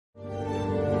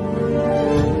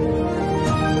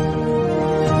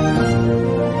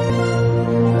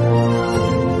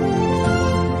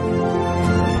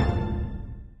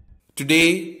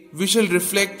Today we shall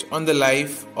reflect on the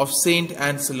life of St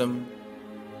Anselm.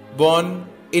 Born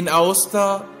in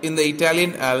Aosta in the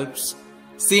Italian Alps,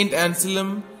 St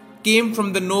Anselm came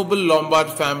from the noble Lombard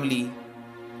family.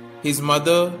 His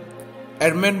mother,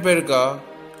 Ermenberga,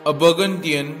 a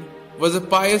Burgundian, was a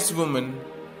pious woman,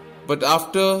 but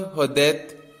after her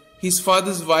death, his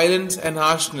father's violence and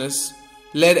harshness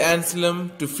led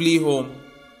Anselm to flee home.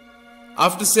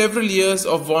 After several years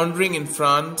of wandering in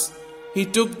France, he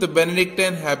took the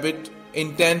Benedictine habit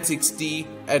in 1060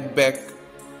 at Bec,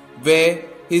 where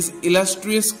his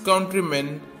illustrious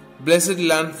countryman, Blessed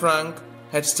Lanfranc,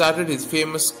 had started his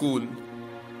famous school.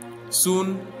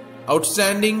 Soon,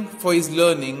 outstanding for his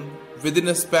learning, within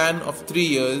a span of 3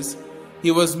 years,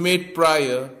 he was made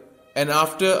prior, and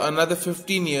after another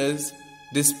 15 years,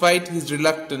 despite his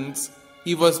reluctance,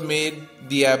 he was made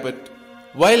the abbot.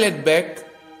 While at Bec,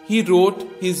 he wrote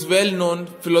his well-known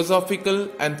philosophical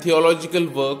and theological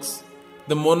works,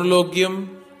 the Monologium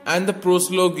and the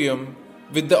Proslogium,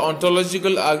 with the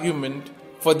ontological argument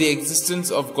for the existence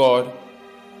of God.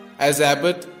 As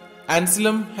abbot,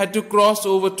 Anselm had to cross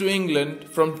over to England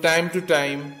from time to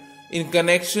time in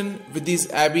connection with his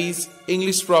abbey's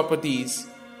English properties.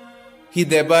 He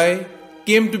thereby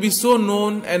came to be so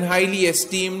known and highly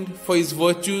esteemed for his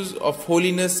virtues of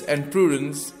holiness and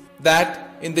prudence that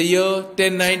in the year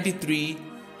 1093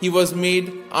 he was made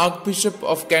Archbishop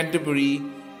of Canterbury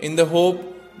in the hope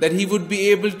that he would be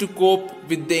able to cope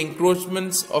with the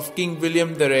encroachments of King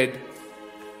William the Red.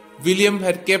 William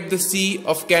had kept the see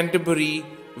of Canterbury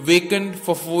vacant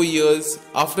for 4 years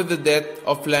after the death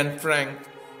of Lanfranc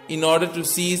in order to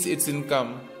seize its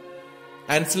income.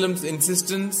 Anselm's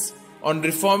insistence on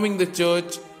reforming the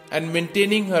church and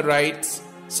maintaining her rights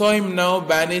saw him now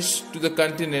banished to the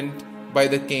continent by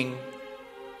the king.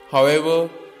 However,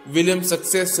 William's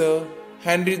successor,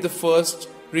 Henry I,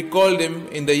 recalled him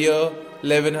in the year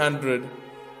 1100,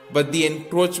 but the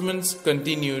encroachments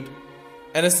continued,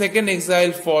 and a second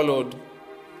exile followed.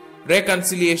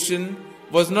 Reconciliation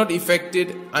was not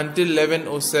effected until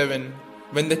 1107,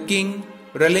 when the king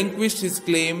relinquished his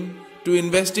claim to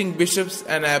investing bishops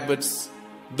and abbots,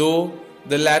 though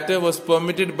the latter was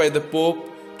permitted by the Pope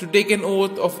to take an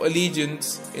oath of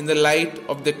allegiance in the light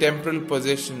of their temporal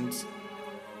possessions.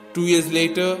 2 years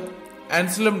later,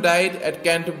 Anselm died at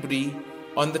Canterbury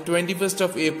on the 21st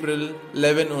of April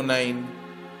 1109.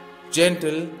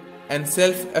 Gentle and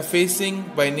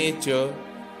self-effacing by nature,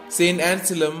 St.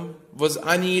 Anselm was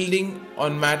unyielding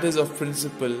on matters of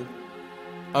principle.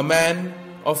 A man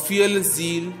of fearless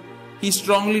zeal, he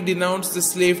strongly denounced the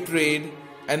slave trade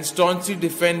and staunchly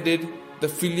defended the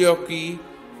filioque,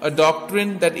 a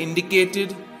doctrine that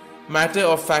indicated matter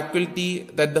of faculty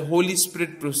that the Holy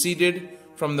Spirit proceeded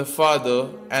from the Father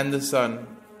and the Son.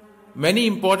 Many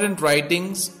important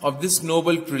writings of this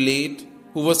noble prelate,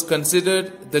 who was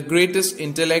considered the greatest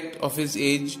intellect of his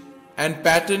age and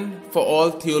pattern for all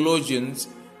theologians,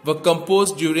 were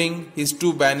composed during his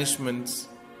 2 banishments.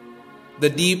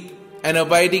 The deep and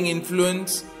abiding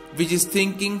influence which his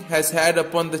thinking has had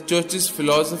upon the Church's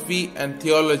philosophy and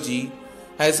theology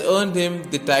has earned him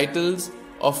the titles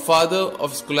of Father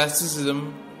of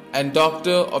Scholasticism and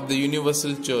Doctor of the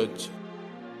Universal Church.